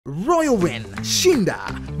Royal Win, shinda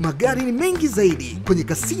magari ni mengi zaidi kwenye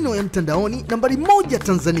kasino ya mtandaoni nambari 1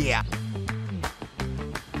 Tanzania.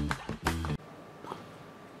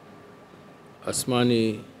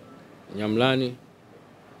 Asmani Nyamlani,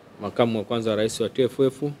 makamu wa kwanza rais wa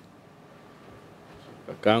TFF.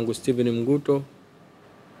 Kakaangu Steven Mguto,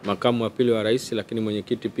 makamu wa pili wa rais lakini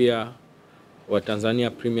mwenyekiti pia wa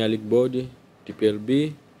Tanzania Premier League Board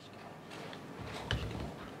TPLB.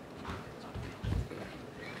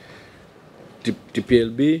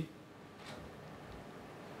 TPLB,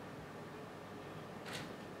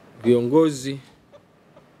 viongozi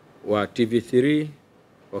wa TV3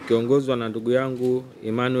 wakiongozwa na ndugu yangu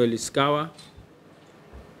Emmanuel Skawa,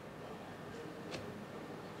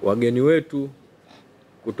 wageni wetu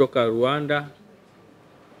kutoka Rwanda,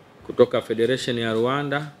 kutoka Federation ya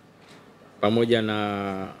Rwanda pamoja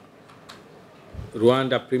na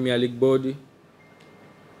Rwanda Premier League Board,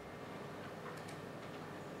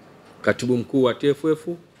 katibu mkuu wa TFF,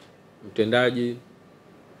 mtendaji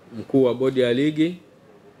mkuu wa bodi ya ligi,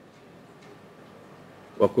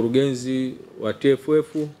 wakurugenzi wa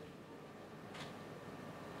TFF,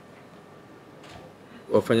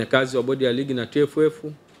 wafanyakazi wa bodi ya ligi na TFF,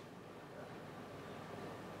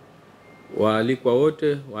 waalikwa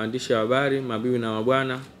wote, waandishi wa habari, mabibi na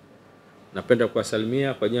mabwana, napenda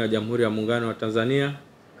kuwasalimia kwa jina la Jamhuri ya Muungano wa Tanzania.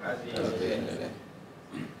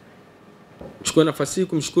 Chukua nafasi hii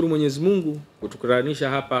kumshukuru Mwenyezi Mungu kutukutanisha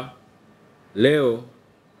hapa leo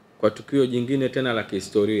kwa tukio jingine tena la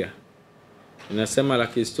kihistoria. Ninasema la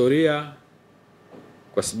kihistoria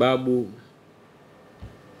kwa sababu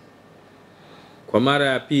kwa mara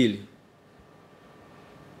ya pili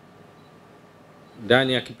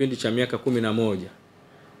ndani ya kipindi cha miaka 11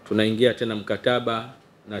 tunaingia tena mkataba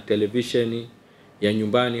na televisheni ya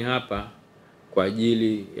nyumbani hapa kwa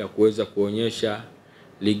ajili ya kuweza kuonyesha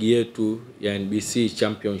ligi yetu ya NBC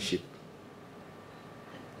Championship.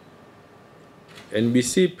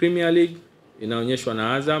 NBC Premier League inaonyeshwa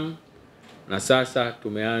na Azam, na sasa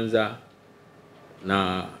tumeanza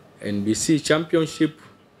na NBC Championship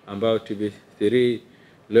ambayo TV3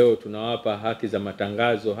 leo tunawapa haki za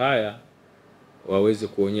matangazo haya waweze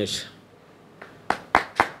kuonyesha.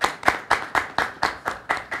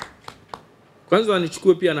 Kwanza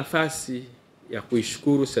nichukue pia nafasi ya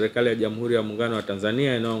kuishukuru serikali ya Jamhuri ya Muungano wa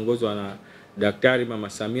Tanzania inayoongozwa na Daktari Mama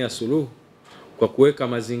Samia Suluhu kwa kuweka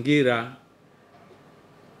mazingira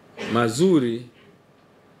mazuri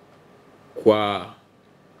kwa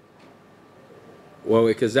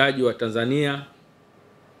wawekezaji wa Tanzania.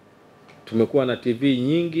 Tumekuwa na TV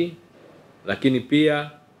nyingi, lakini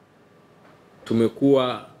pia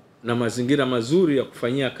tumekuwa na mazingira mazuri ya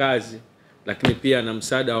kufanyia kazi, lakini pia na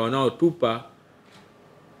msaada wanaotupa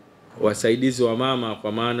wasaidizi wa mama,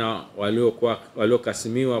 kwa maana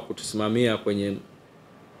waliokasimiwa kutusimamia kwenye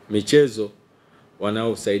michezo,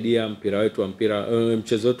 wanaosaidia mchezo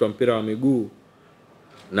wetu wa mpira wa miguu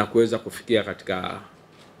na kuweza kufikia katika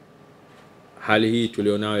hali hii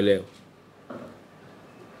tulionayo leo.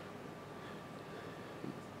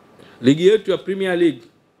 Ligi yetu ya Premier League,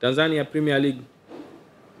 Tanzania Premier League,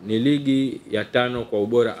 ni ligi ya 5 kwa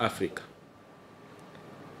ubora Afrika.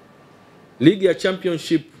 Ligi ya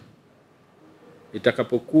Championship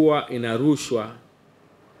itakapokuwa inarushwa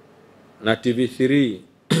na TV3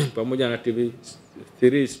 pamoja na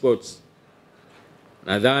TV3 Sports,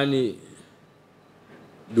 nadhani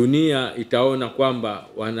dunia itaona kwamba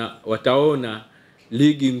wataona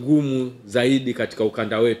ligi ngumu zaidi katika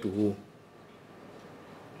ukanda wetu huu.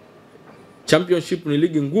 Championship ni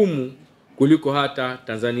ligi ngumu kuliko hata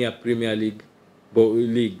Tanzania Premier League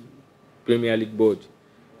Board.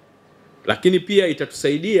 Lakini pia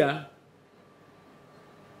itatusaidia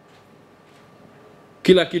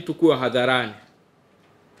kila kitu kuwa hadharani.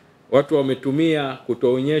 Watu wametumia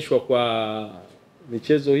kutoonyeshwa kwa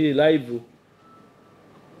michezo hii live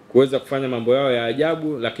kuweza kufanya mambo yao ya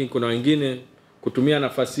ajabu, lakini kuna wengine kutumia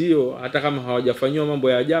nafasi hiyo hata kama hawajafanywa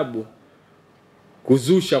mambo ya ajabu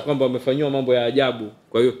kuzusha kwamba wamefanywa mambo ya ajabu.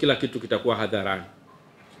 Kwa hiyo kila kitu kitakuwa hadharani.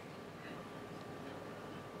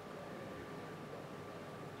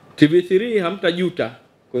 TV3 hamtajuta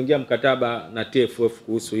kuingia mkataba na TFF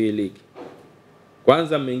kuhusu hii ligi.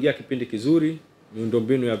 Kwanza mmeingia kipindi kizuri,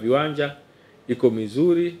 miundombinu ya viwanja iko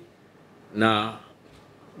mizuri, na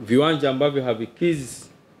viwanja ambavyo havikizi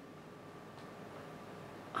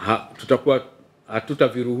tutakuwa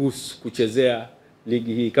hatutaviruhusu kuchezea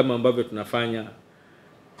ligi hii kama ambavyo tunafanya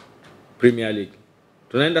Premier League.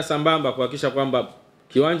 Tunaenda sambamba kuhakikisha kwamba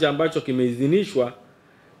kiwanja ambacho kimeidhinishwa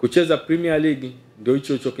kucheza Premier League ndio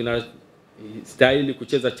hicho kinastahili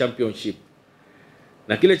kucheza Championship,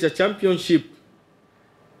 na kile cha Championship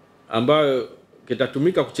ambayo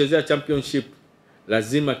kitatumika kuchezea championship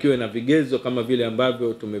lazima kiwe na vigezo kama vile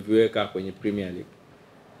ambavyo tumeviweka kwenye Premier League.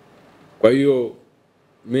 Kwa hiyo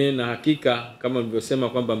mimi na hakika kama nilivyosema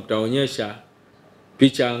kwamba mtaonyesha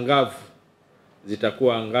picha angavu,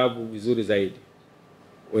 zitakuwa angavu vizuri zaidi.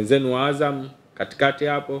 Wenzenu wa Azam katikati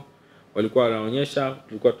hapo walikuwa wanaonyesha,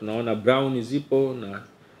 tulikuwa tunaona brown zipo, na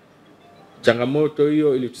changamoto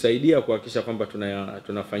hiyo ilitusaidia kuhakikisha kwamba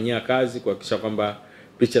tunafanyia kazi kuhakikisha kwamba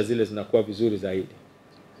picha zile zinakuwa vizuri zaidi.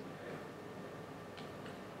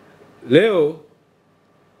 Leo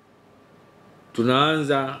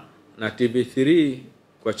tunaanza na TV3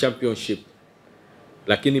 kwa championship,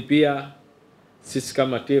 lakini pia sisi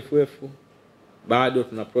kama TFF bado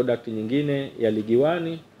tuna product nyingine ya Ligi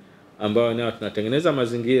 1 ambayo nayo tunatengeneza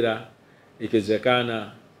mazingira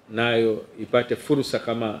ikiwezekana nayo ipate fursa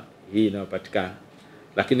kama hii inayopatikana.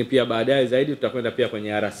 Lakini pia baadaye zaidi tutakwenda pia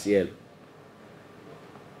kwenye RCL.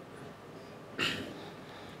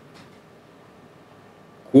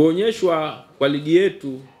 Kuonyeshwa kwa ligi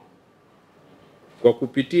yetu kwa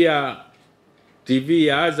kupitia TV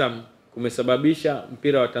ya Azam kumesababisha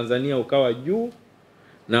mpira wa Tanzania ukawa juu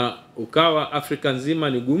na ukawa Afrika nzima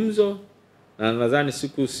ni gumzo, na nadhani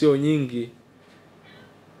siku sio nyingi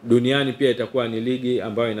duniani pia itakuwa ni ligi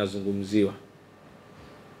ambayo inazungumziwa.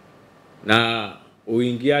 Na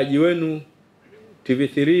uingiaji wenu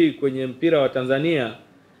TV3 kwenye mpira wa Tanzania,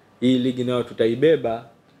 hii ligi nayo tutaibeba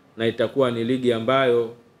na itakuwa ni ligi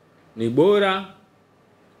ambayo ni bora,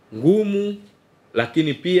 ngumu,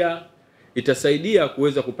 lakini pia itasaidia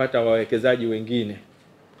kuweza kupata wawekezaji wengine.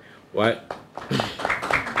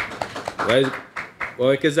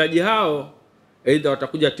 Wawekezaji hao aidha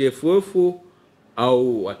watakuja TFF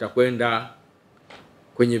au watakwenda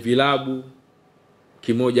kwenye vilabu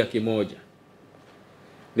kimoja kimoja.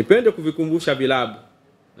 Nipende kuvikumbusha vilabu,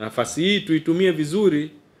 nafasi hii tuitumie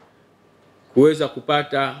vizuri kuweza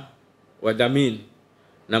kupata wadhamini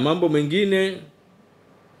na mambo mengine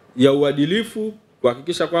ya uadilifu,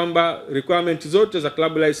 kuhakikisha kwamba requirement zote za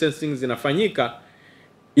club licensing zinafanyika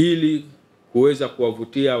ili kuweza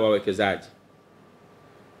kuwavutia wawekezaji.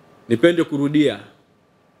 Nipende kurudia,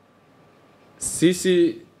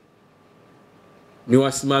 sisi ni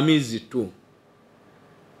wasimamizi tu.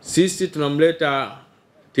 Sisi tunamleta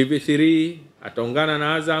TV3, ataungana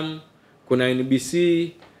na Azam, kuna NBC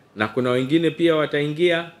na kuna wengine pia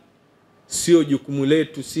wataingia. Sio jukumu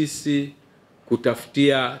letu sisi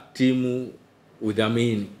kutafutia timu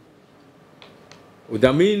udhamini.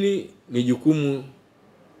 Udhamini ni jukumu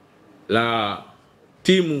la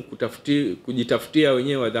timu kujitafutia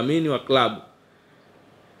wenyewe wadhamini wa klabu.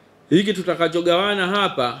 Hiki tutakachogawana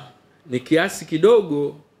hapa ni kiasi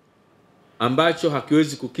kidogo ambacho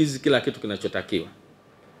hakiwezi kukizi kila kitu kinachotakiwa.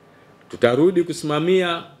 Tutarudi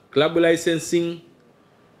kusimamia club licensing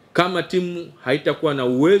kama timu haitakuwa na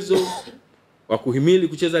uwezo wa kuhimili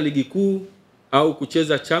kucheza ligi kuu au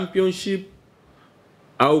kucheza championship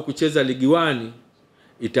au kucheza Ligi 1,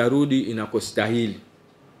 itarudi inakostahili.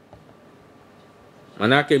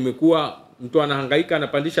 Manake imekuwa mtu anahangaika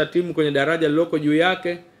anapandisha timu kwenye daraja liloko juu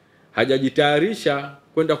yake, hajajitayarisha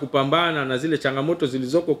kwenda kupambana na zile changamoto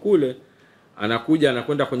zilizoko kule, anakuja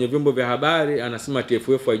anakwenda kwenye vyombo vya habari anasema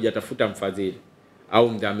TFF haijatafuta mfadhili au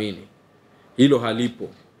mdhamini. Hilo halipo.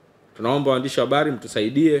 Tunaomba waandishi wa habari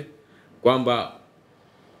mtusaidie kwamba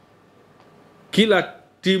kila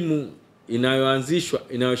timu inayoanzishwa,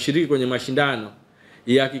 inayoshiriki kwenye mashindano,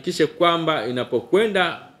 ihakikishe kwamba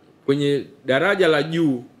inapokwenda kwenye daraja la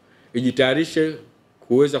juu ijitayarishe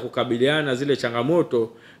kuweza kukabiliana na zile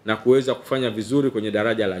changamoto na kuweza kufanya vizuri kwenye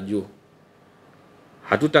daraja la juu.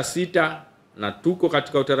 Hatutasita na tuko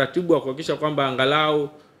katika utaratibu wa kuhakikisha kwamba angalau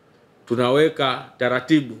tunaweka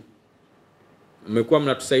taratibu. Mmekuwa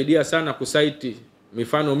mnatusaidia sana kusaiti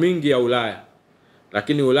mifano mingi ya Ulaya.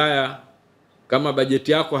 Lakini Ulaya kama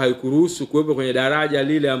bajeti yako haikuruhusu kuwepo kwenye daraja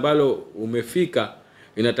lile ambalo umefika,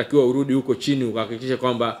 inatakiwa urudi huko chini ukahakikisha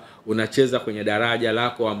kwamba unacheza kwenye daraja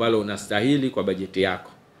lako ambalo unastahili kwa bajeti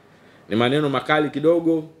yako. Ni maneno makali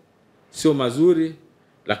kidogo, sio mazuri,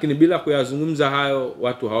 lakini bila kuyazungumza hayo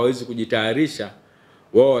watu hawawezi kujitayarisha.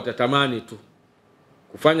 Wao watatamani tu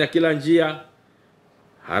kufanya kila njia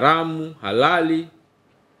haramu, halali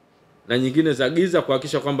na nyingine za giza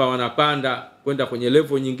kuhakikisha kwamba wanapanda kwenda kwenye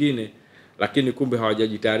level nyingine, lakini kumbe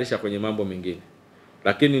hawajajitayarisha kwenye mambo mengine.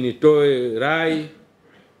 Lakini nitoe rai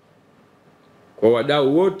kwa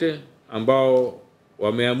wadau wote ambao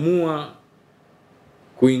wameamua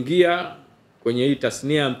kuingia kwenye hii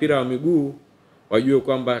tasnia ya mpira wa miguu, wajue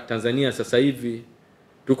kwamba Tanzania sasa hivi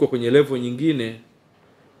tuko kwenye level nyingine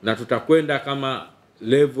na tutakwenda kama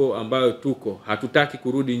level ambayo tuko. Hatutaki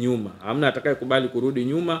kurudi nyuma. Hamna atakayekubali kurudi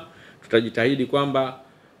nyuma. tutajitahidi kwamba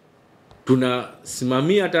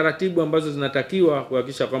tunasimamia taratibu ambazo zinatakiwa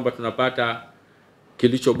kuhakikisha kwamba tunapata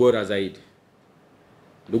kilicho bora zaidi.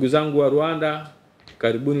 Ndugu zangu wa Rwanda,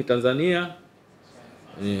 karibuni Tanzania.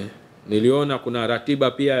 Niliona kuna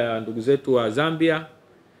ratiba pia ya ndugu zetu wa Zambia,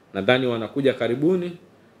 nadhani wanakuja karibuni,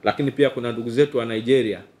 lakini pia kuna ndugu zetu wa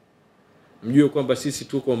Nigeria. Mjue kwamba sisi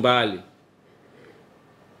tuko mbali,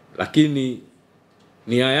 lakini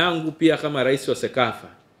nia yangu pia kama rais wa Sekafa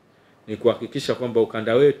ni kuhakikisha kwamba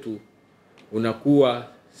ukanda wetu unakuwa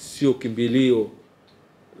sio kimbilio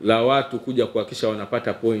la watu kuja kuhakikisha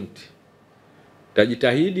wanapata point.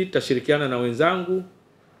 Tajitahidi, tutashirikiana na wenzangu.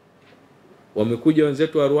 Wamekuja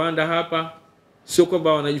wenzetu wa Rwanda hapa, sio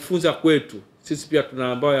kwamba wanajifunza kwetu, sisi pia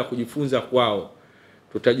tuna ambao ya kujifunza kwao.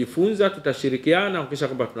 Tutajifunza, tutashirikiana kuhakikisha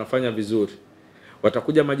kwamba tunafanya vizuri.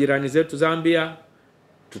 Watakuja majirani zetu Zambia,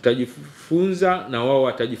 tutajifunza na wao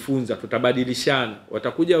watajifunza, tutabadilishana.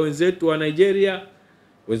 Watakuja wenzetu wa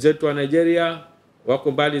Nigeria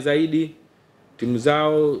wako mbali zaidi. Timu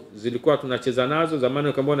zao zilikuwa tunacheza nazo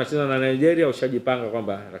zamani, kama wanacheza na Nigeria ushajipanga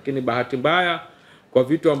kwamba, lakini bahati mbaya kwa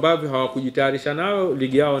vitu ambavyo hawakujitayarisha nao,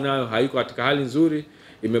 ligi yao nayo haiko katika hali nzuri,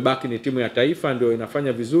 imebaki ni timu ya taifa ndio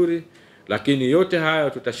inafanya vizuri. Lakini yote haya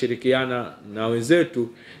tutashirikiana na wenzetu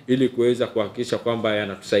ili kuweza kuhakikisha kwamba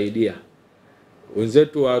yanatusaidia.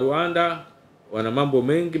 Wenzetu wa Rwanda wana mambo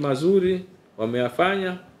mengi mazuri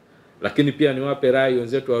wameyafanya, lakini pia niwape rai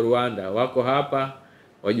wenzetu wa Rwanda wako hapa,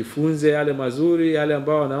 wajifunze yale mazuri, yale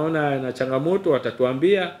ambao wanaona yana changamoto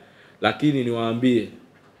watatuambia, lakini niwaambie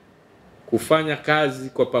kufanya kazi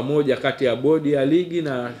kwa pamoja kati ya bodi ya ligi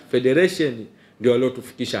na federation ndio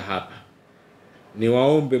waliotufikisha hapa.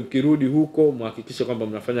 Niwaombe mkirudi huko mhakikishe kwamba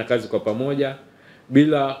mnafanya kazi kwa pamoja.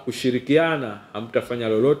 Bila kushirikiana hamtafanya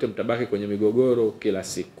lolote, mtabaki kwenye migogoro kila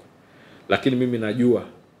siku. Lakini mimi najua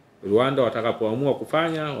Rwanda watakapoamua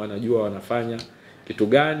kufanya, wanajua wanafanya kitu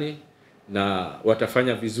gani na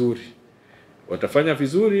watafanya vizuri. Watafanya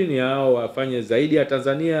vizuri ni hao wafanye zaidi ya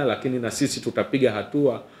Tanzania, lakini na sisi tutapiga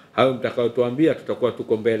hatua. Hao mtakaotuambia tutakuwa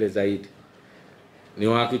tuko mbele zaidi.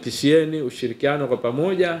 Niwahakikishieni ushirikiano kwa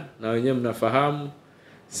pamoja, na wenyewe mnafahamu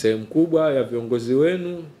sehemu kubwa ya viongozi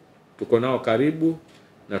wenu tuko nao karibu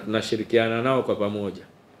na tunashirikiana nao kwa pamoja.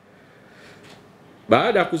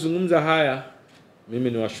 Baada ya kuzungumza haya,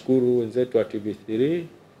 mimi niwashukuru wenzetu wa TV3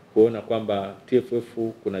 kuona kwamba TFF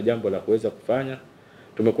kuna jambo la kuweza kufanya.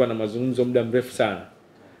 Tumekuwa na mazungumzo muda mrefu sana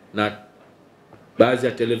na baadhi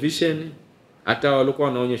ya television, hata walikuwa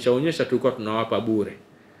wanaonyesha tulikuwa tunawapa bure.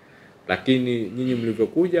 Lakini nyinyi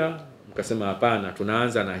mlivyokuja mkasema hapana,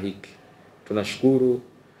 tunaanza na hiki. Tunashukuru,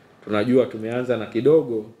 tunajua tumeanza na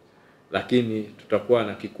kidogo lakini tutakuwa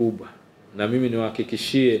na kikubwa. Na mimi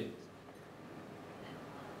niwahakikishie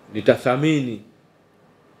nitathamini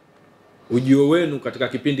ujio wenu katika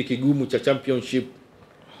kipindi kigumu cha championship.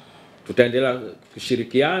 Tutaendelea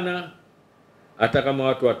kushirikiana hata kama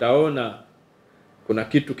watu wataona kuna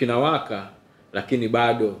kitu kinawaka, lakini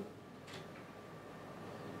bado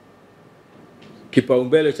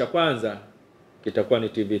kipaumbele cha kwanza kitakuwa ni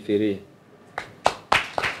TV3.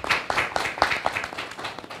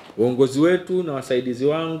 Uongozi wetu na wasaidizi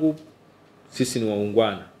wangu sisi ni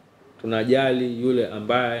waungwana. Tunajali yule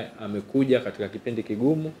ambaye amekuja katika kipindi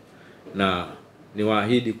kigumu, na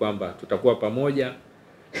niwaahidi kwamba tutakuwa pamoja.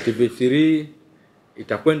 TV3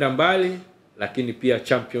 itakwenda mbali, lakini pia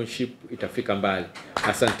championship itafika mbali.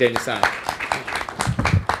 Asanteni sana.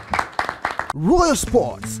 Royal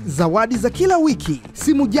Sports, zawadi za kila wiki,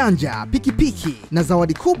 simu janja, pikipiki na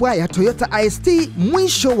zawadi kubwa ya Toyota IST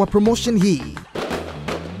mwisho wa promotion hii.